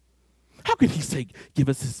 How can he say, give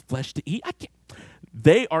us his flesh to eat?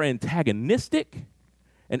 They are antagonistic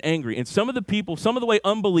and angry. And some of the way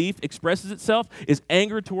unbelief expresses itself is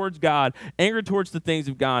anger towards God, anger towards the things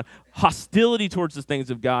of God, hostility towards the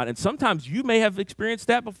things of God. And sometimes you may have experienced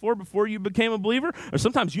that before you became a believer, or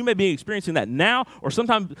sometimes you may be experiencing that now, or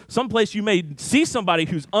someplace you may see somebody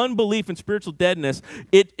whose unbelief and spiritual deadness,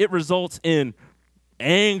 it results in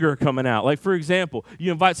anger coming out. Like, for example,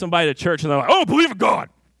 you invite somebody to church and they're like, oh, believe in God.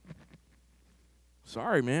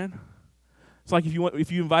 Sorry, man. It's like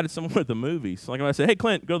if you invited someone to the movies. Like if I said, hey,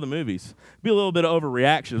 Clint, go to the movies. Be a little bit of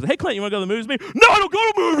overreaction. Hey, Clint, you want to go to the movies with me? No, I don't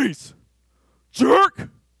go to movies. Jerk.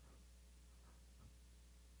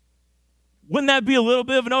 Wouldn't that be a little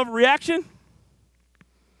bit of an overreaction?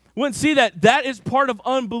 Wouldn't see that is part of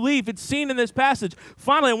unbelief. It's seen in this passage.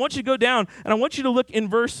 Finally, I want you to go down, and I want you to look in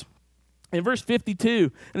verse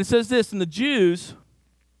 52. And it says this, and the Jews,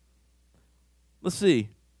 let's see.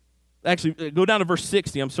 Actually, go down to verse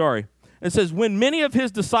 60, I'm sorry. It says, when many of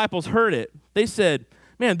his disciples heard it, they said,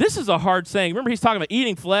 Man, this is a hard saying. Remember, he's talking about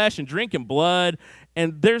eating flesh and drinking blood,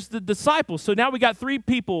 and there's the disciples. So now we got three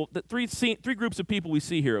groups of people we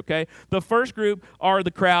see here, okay? The first group are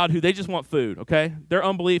the crowd who they just want food, okay? Their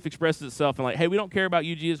unbelief expresses itself in like, hey, we don't care about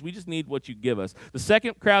you, Jesus. We just need what you give us. The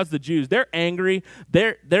second crowd's the Jews. They're angry.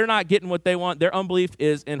 They're not getting what they want. Their unbelief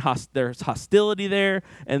is there's hostility there,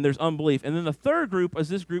 and there's unbelief. And then the third group is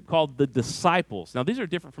this group called the disciples. Now, these are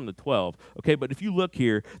different from the 12, okay? But if you look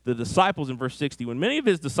here, the disciples in verse 60, when many of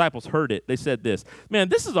his disciples heard it, they said this, man,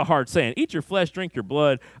 this is a hard saying. Eat your flesh, drink your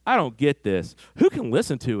blood. I don't get this. Who can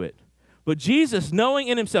listen to it? But Jesus, knowing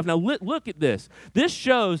in himself, now look at this. This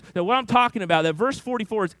shows that what I'm talking about, that verse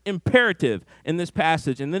 44 is imperative in this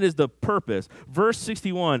passage, and that is the purpose. Verse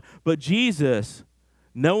 61, but Jesus,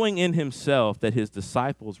 knowing in himself that his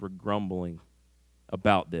disciples were grumbling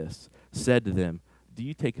about this, said to them, do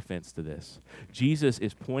you take offense to this? Jesus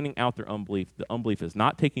is pointing out their unbelief. The unbelief is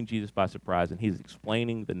not taking Jesus by surprise, and he's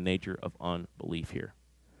explaining the nature of unbelief here.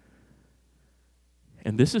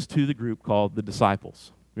 And this is to the group called the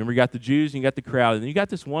disciples. Remember, you got the Jews and you got the crowd, and then you got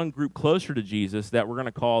this one group closer to Jesus that we're going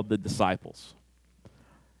to call the disciples.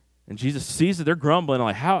 And Jesus sees that they're grumbling,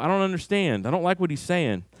 like, how? I don't understand. I don't like what he's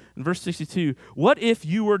saying. In verse 62, what if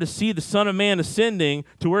you were to see the Son of Man ascending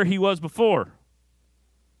to where he was before?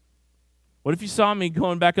 What if you saw me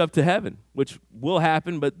going back up to heaven, which will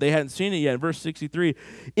happen, but they hadn't seen it yet. In verse 63,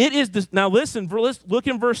 it is the, now listen, look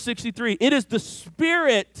in verse 63. It is the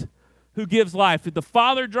Spirit who gives life. If the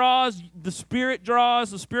Father draws, the Spirit draws,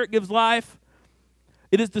 the Spirit gives life.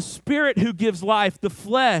 It is the Spirit who gives life. The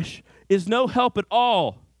flesh is no help at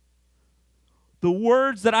all. The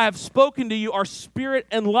words that I have spoken to you are spirit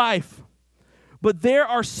and life. But there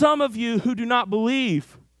are some of you who do not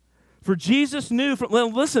believe. For Jesus knew from,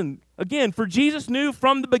 well, listen, again, for Jesus knew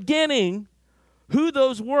from the beginning who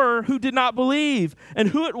those were who did not believe and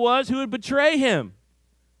who it was who would betray him.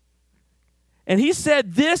 And he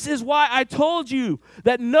said, this is why I told you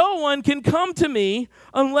that no one can come to me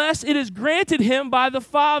unless it is granted him by the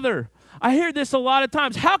Father. I hear this a lot of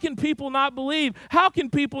times. How can people not believe? How can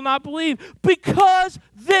people not believe? Because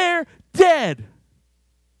they're dead.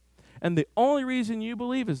 And the only reason you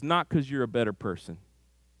believe is not because you're a better person.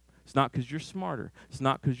 It's not because you're smarter. It's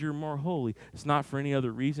not because you're more holy. It's not for any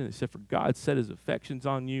other reason except for God set his affections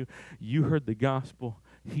on you. You heard the gospel.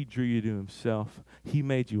 He drew you to himself. He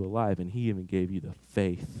made you alive, and he even gave you the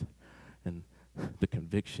faith and the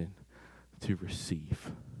conviction to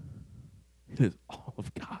receive. It is all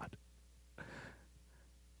of God.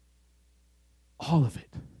 All of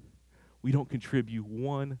it. We don't contribute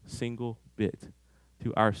one single bit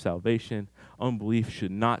to our salvation. Unbelief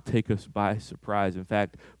should not take us by surprise. In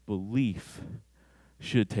fact, belief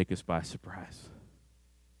should take us by surprise.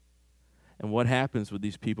 And what happens with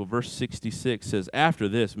these people? Verse 66 says, after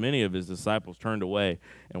this, many of his disciples turned away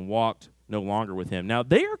and walked no longer with him. Now,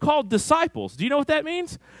 they are called disciples. Do you know what that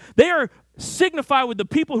means? They are signified with the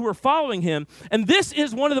people who are following him, and this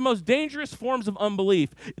is one of the most dangerous forms of unbelief.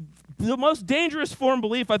 The most dangerous form of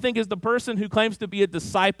belief, I think, is the person who claims to be a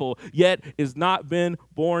disciple, yet is not been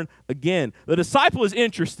born again. The disciple is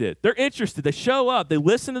interested. They're interested. They show up. They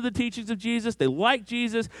listen to the teachings of Jesus. They like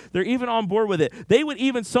Jesus. They're even on board with it. They would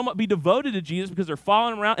even somewhat be devoted to Jesus because they're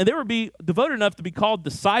following him around, and they would be devoted enough to be called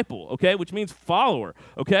disciple, okay, which means follower,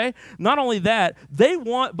 okay? Not only that, they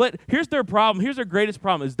want, but here's their problem. Here's their greatest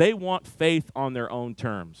problem is they want faith on their own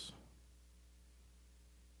terms.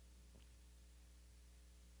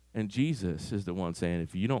 And Jesus is the one saying,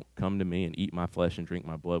 if you don't come to me and eat my flesh and drink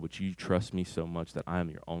my blood, which you trust me so much that I am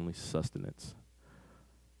your only sustenance,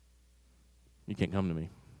 you can't come to me.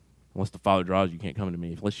 Unless the Father draws you, you can't come to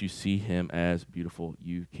me. Unless you see him as beautiful,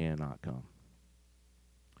 you cannot come.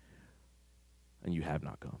 And you have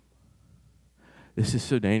not come. This is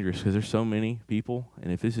so dangerous because there's so many people,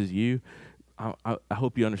 and if this is you, I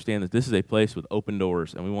hope you understand that this is a place with open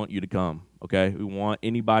doors, and we want you to come, okay? We want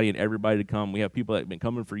anybody and everybody to come. We have people that have been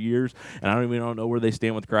coming for years, and I don't know where they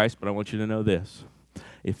stand with Christ, but I want you to know this.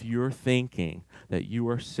 If you're thinking that you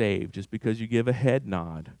are saved just because you give a head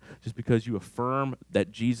nod, just because you affirm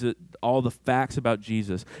that Jesus, all the facts about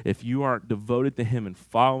Jesus, if you aren't devoted to him and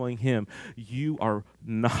following him, you are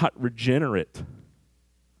not regenerate.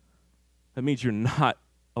 That means you're not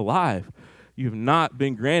alive. You have not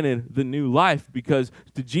been granted the new life, because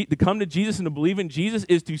to come to Jesus and to believe in Jesus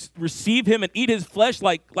is to receive him and eat his flesh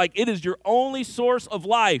like it is your only source of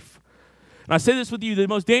life. And I say this with you, the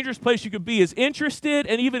most dangerous place you could be is interested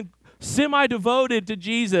and even semi-devoted to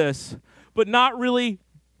Jesus, but not really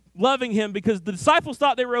loving him, because the disciples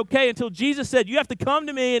thought they were okay until Jesus said, you have to come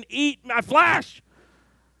to me and eat my flesh.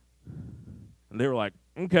 And they were like,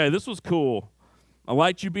 okay, this was cool. I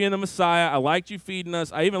liked you being the Messiah. I liked you feeding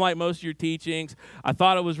us. I even liked most of your teachings. I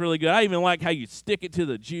thought it was really good. I even liked how you stick it to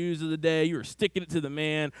the Jews of the day. You were sticking it to the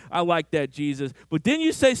man. I like that, Jesus. But then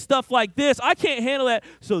you say stuff like this. I can't handle that.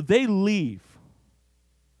 So they leave.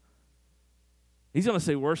 He's going to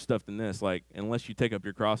say worse stuff than this, like, unless you take up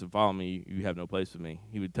your cross and follow me, you have no place with me.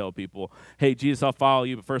 He would tell people, hey, Jesus, I'll follow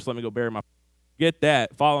you, but first let me go bury my... Get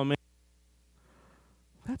that. Follow me.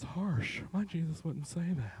 That's harsh. My Jesus wouldn't say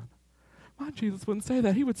that. My Jesus wouldn't say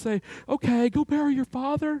that. He would say, okay, go bury your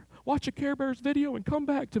father, watch a Care Bears video, and come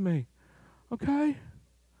back to me. Okay?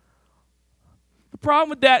 The problem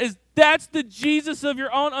with that is that's the Jesus of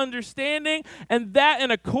your own understanding, and that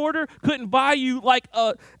and a quarter couldn't buy you like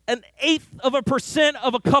an 1/8%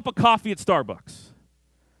 of a cup of coffee at Starbucks.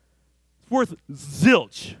 It's worth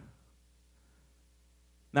zilch.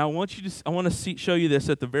 Now, I want to show you this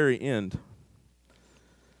at the very end.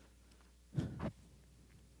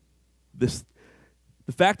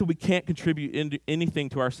 The fact that we can't contribute anything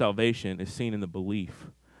to our salvation is seen in the belief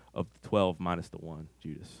of the 12 minus the 1,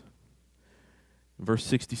 Judas. In verse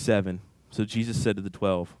 67, so Jesus said to the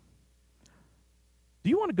 12, do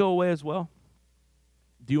you want to go away as well?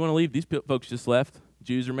 Do you want to leave? These folks just left.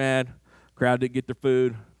 Jews are mad. Crowd didn't get their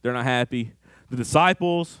food. They're not happy. The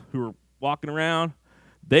disciples who are walking around,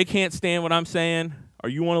 they can't stand what I'm saying.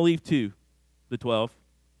 Or you want to leave too? The 12.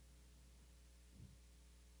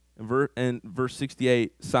 In verse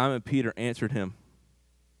 68, Simon Peter answered him,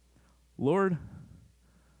 Lord,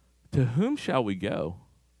 to whom shall we go?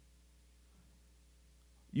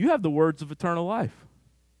 You have the words of eternal life.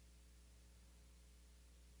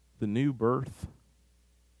 The new birth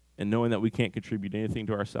and knowing that we can't contribute anything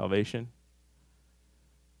to our salvation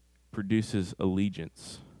produces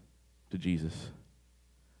allegiance to Jesus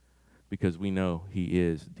because we know he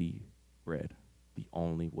is the bread, the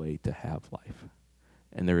only way to have life.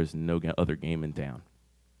 And there is no other game in town.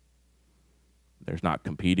 There's not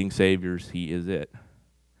competing saviors. He is it.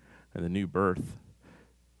 And the new birth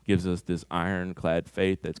gives us this ironclad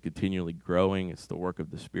faith that's continually growing. It's the work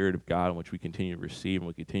of the Spirit of God in which we continue to receive, and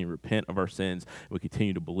we continue to repent of our sins, and we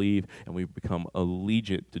continue to believe, and we become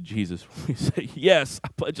allegiant to Jesus. We say, yes, I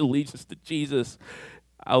pledge allegiance to Jesus.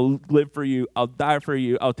 I'll live for you. I'll die for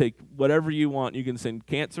you. I'll take whatever you want. You can send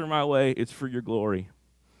cancer my way. It's for your glory.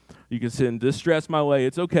 You can send distress my way.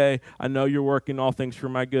 It's okay. I know you're working all things for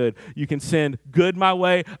my good. You can send good my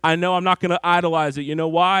way. I know I'm not going to idolize it. You know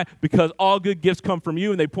why? Because all good gifts come from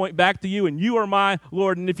you, and they point back to you, and you are my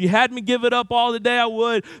Lord. And if you had me give it up all today, I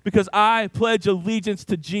would, because I pledge allegiance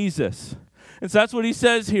to Jesus. And so that's what he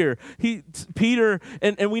says here. Peter,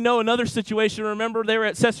 and we know another situation. Remember, they were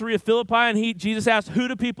at Caesarea Philippi, and Jesus asked, who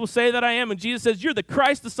do people say that I am? And Jesus says, you're the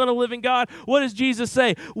Christ, the Son of the living God. What does Jesus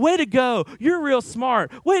say? Way to go. You're real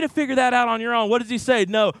smart. Way to figure that out on your own. What does he say?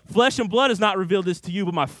 No, flesh and blood has not revealed this to you,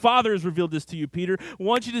 but my Father has revealed this to you, Peter. I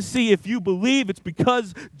want you to see if you believe it's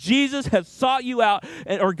because Jesus has sought you out,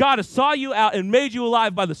 or God has sought you out and made you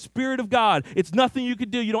alive by the Spirit of God. It's nothing you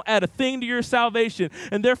could do. You don't add a thing to your salvation,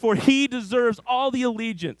 and therefore he deserves all the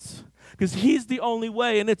allegiance because he's the only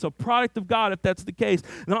way, and it's a product of God if that's the case.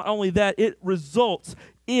 Not only that, it results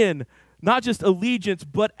in not just allegiance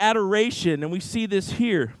but adoration, and we see this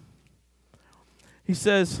here. He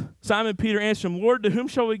says, Simon Peter answered him, Lord, to whom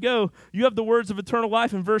shall we go? You have the words of eternal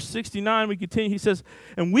life. In verse 69, we continue. He says,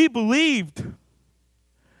 and we believed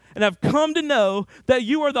and have come to know that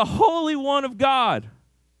you are the Holy One of God.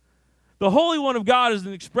 The Holy One of God is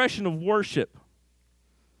an expression of worship.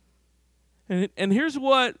 And here's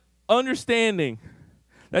what understanding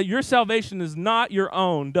that your salvation is not your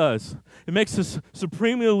own does. It makes us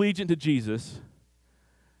supremely allegiant to Jesus,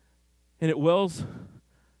 and it wells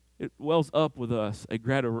up with us a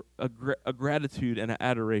gratitude and an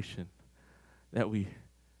adoration that we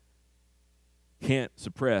can't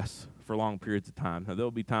suppress for long periods of time. Now,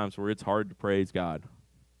 there'll be times where it's hard to praise God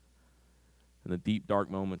in the deep,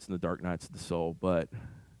 dark moments and the dark nights of the soul, but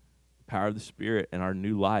power of the Spirit and our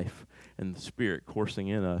new life and the Spirit coursing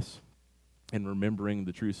in us and remembering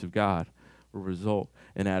the truths of God will result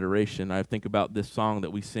in adoration. I think about this song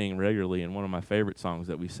that we sing regularly, and one of my favorite songs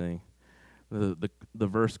that we sing. The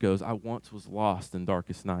verse goes, I once was lost in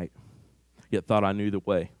darkest night, yet thought I knew the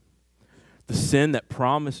way. The sin that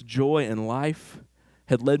promised joy and life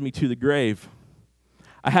had led me to the grave.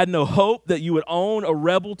 I had no hope that you would own a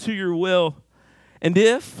rebel to your will, and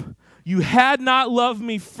if you had not loved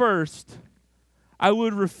me first, I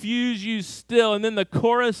would refuse you still. And then the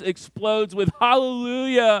chorus explodes with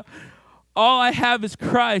hallelujah. All I have is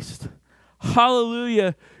Christ.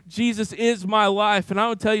 Hallelujah. Jesus is my life. And I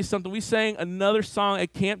will tell you something. We sang another song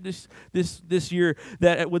at camp this year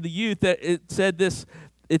that with the youth that it said this.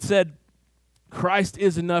 It said, Christ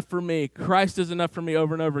is enough for me. Christ is enough for me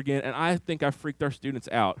over and over again. And I think I freaked our students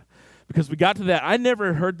out because we got to that. I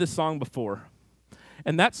never heard this song before.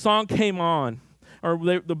 And that song came on, or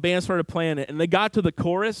the band started playing it, and they got to the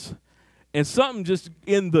chorus, and something just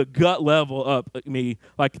in the gut level up at me,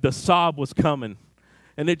 like the sob was coming.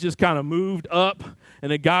 And it just kind of moved up,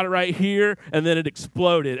 and it got it right here, and then it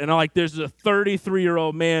exploded. And there's a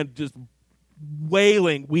 33-year-old man just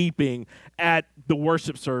wailing, weeping at the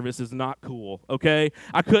worship service is not cool, okay?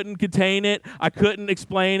 I couldn't contain it. I couldn't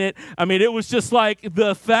explain it. I mean, it was just like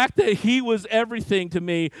the fact that he was everything to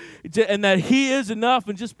me and that he is enough,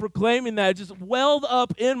 and just proclaiming that just welled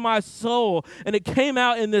up in my soul. And it came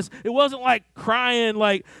out in this, it wasn't like crying,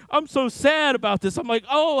 like, I'm so sad about this. I'm like,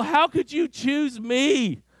 oh, how could you choose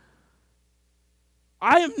me?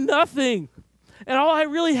 I am nothing. And all I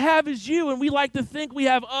really have is you. And we like to think we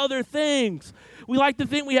have other things. We like to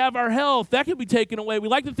think we have our health. That could be taken away. We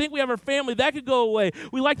like to think we have our family. That could go away.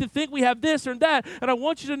 We like to think we have this or that. And I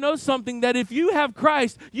want you to know something, that if you have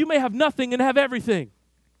Christ, you may have nothing and have everything.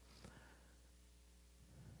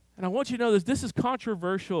 And I want you to know this. This is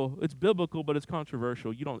controversial. It's biblical, but it's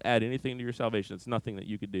controversial. You don't add anything to your salvation. It's nothing that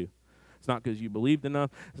you could do. It's not because you believed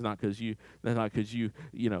enough. It's not because you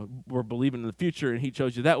were believing in the future and he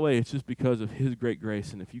chose you that way. It's just because of his great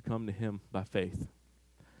grace. And if you come to him by faith,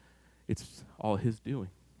 it's all his doing.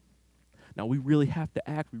 Now, we really have to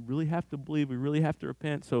act. We really have to believe. We really have to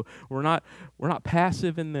repent. So we're not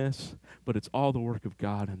passive in this, but it's all the work of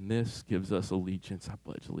God. And this gives us allegiance. I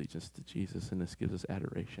pledge allegiance to Jesus, and this gives us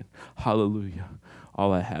adoration. Hallelujah.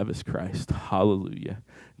 All I have is Christ. Hallelujah.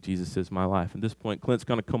 Jesus is my life. At this point, Clint's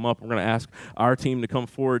going to come up. We're going to ask our team to come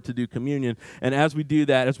forward to do communion. And as we do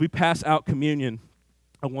that, as we pass out communion,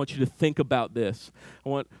 I want you to think about this. I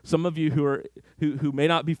want some of you who may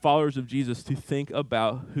not be followers of Jesus to think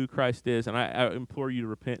about who Christ is, and I implore you to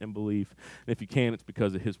repent and believe. And if you can, it's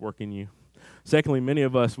because of his work in you. Secondly, many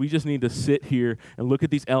of us, we just need to sit here and look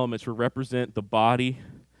at these elements that represent the body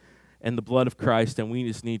and the blood of Christ, and we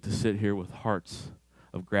just need to sit here with hearts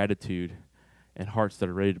of gratitude and hearts that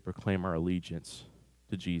are ready to proclaim our allegiance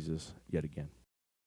to Jesus yet again.